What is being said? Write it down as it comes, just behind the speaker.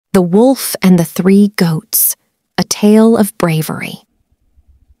The Wolf and the Three Goats, a tale of bravery.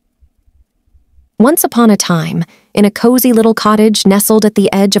 Once upon a time, in a cozy little cottage nestled at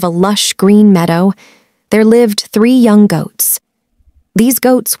the edge of a lush green meadow, there lived 3 young goats. These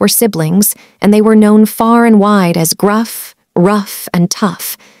goats were siblings, and they were known far and wide as gruff, rough, and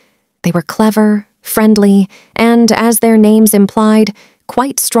tough. They were clever, friendly, and, as their names implied,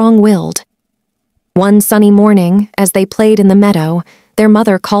 quite strong-willed. One sunny morning, as they played in the meadow, their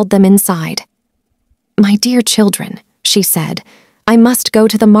mother called them inside. "My dear children," she said, "I must go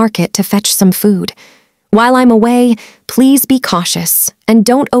to the market to fetch some food. While I'm away, please be cautious and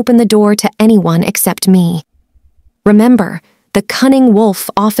don't open the door to anyone except me. Remember, the cunning wolf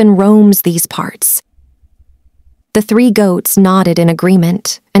often roams these parts." The 3 goats nodded in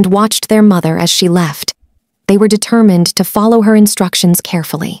agreement and watched their mother as she left. They were determined to follow her instructions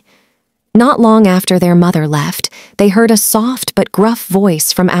carefully. Not long after their mother left, they heard a soft but gruff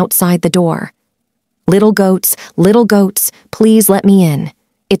voice from outside the door. Little goats, please let me in.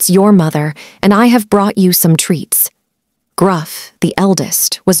 It's your mother, and I have brought you some treats." Gruff, the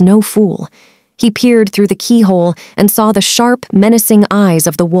eldest, was no fool. He peered through the keyhole and saw the sharp, menacing eyes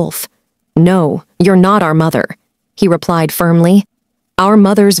of the wolf. "No, you're not our mother," he replied firmly. "Our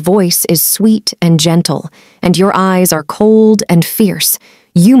mother's voice is sweet and gentle, and your eyes are cold and fierce.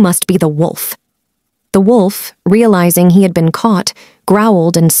 You must be the wolf." The wolf, realizing he had been caught,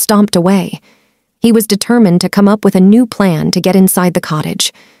 growled and stomped away. He was determined to come up with a new plan to get inside the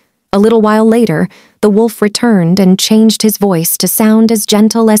cottage. A little while later, the wolf returned and changed his voice to sound as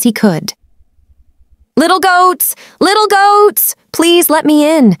gentle as he could. Little goats, please let me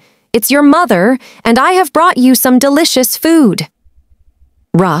in. It's your mother, and I have brought you some delicious food."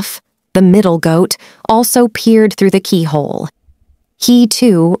 Rough, the middle goat, also peered through the keyhole. He,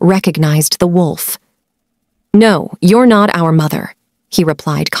 too, recognized the wolf. "No, you're not our mother," he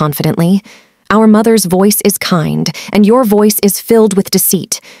replied confidently. "Our mother's voice is kind, and your voice is filled with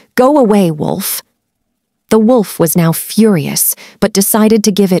deceit. Go away, wolf." The wolf was now furious, but decided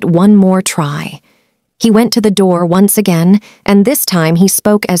to give it one more try. He went to the door once again, and this time he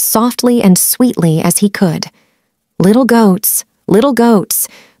spoke as softly and sweetly as he could. Little goats,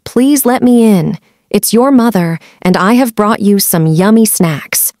 please let me in. It's your mother, and I have brought you some yummy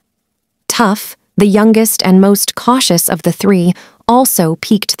snacks." Tough, the youngest and most cautious of the 3, also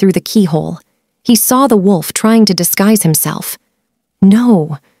peeked through the keyhole. He saw the wolf trying to disguise himself.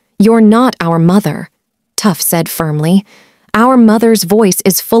 "No, you're not our mother," Tough said firmly. "Our mother's voice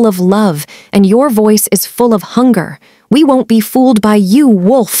is full of love, and your voice is full of hunger. We won't be fooled by you,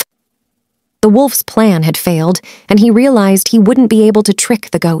 wolf." The wolf's plan had failed, and he realized he wouldn't be able to trick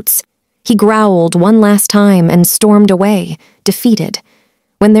the goats. He growled one last time and stormed away, defeated.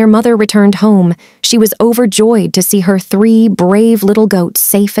 When their mother returned home, she was overjoyed to see her 3 brave little goats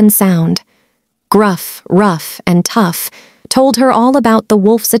safe and sound. Gruff, Rough, and Tough told her all about the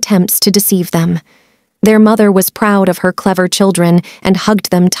wolf's attempts to deceive them. Their mother was proud of her clever children and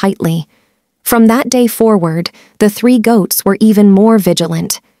hugged them tightly. From that day forward, the 3 goats were even more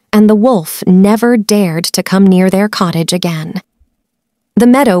vigilant, and the wolf never dared to come near their cottage again. The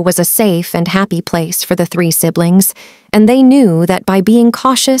meadow was a safe and happy place for the 3 siblings, and they knew that by being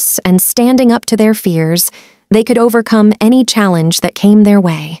cautious and standing up to their fears, they could overcome any challenge that came their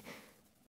way.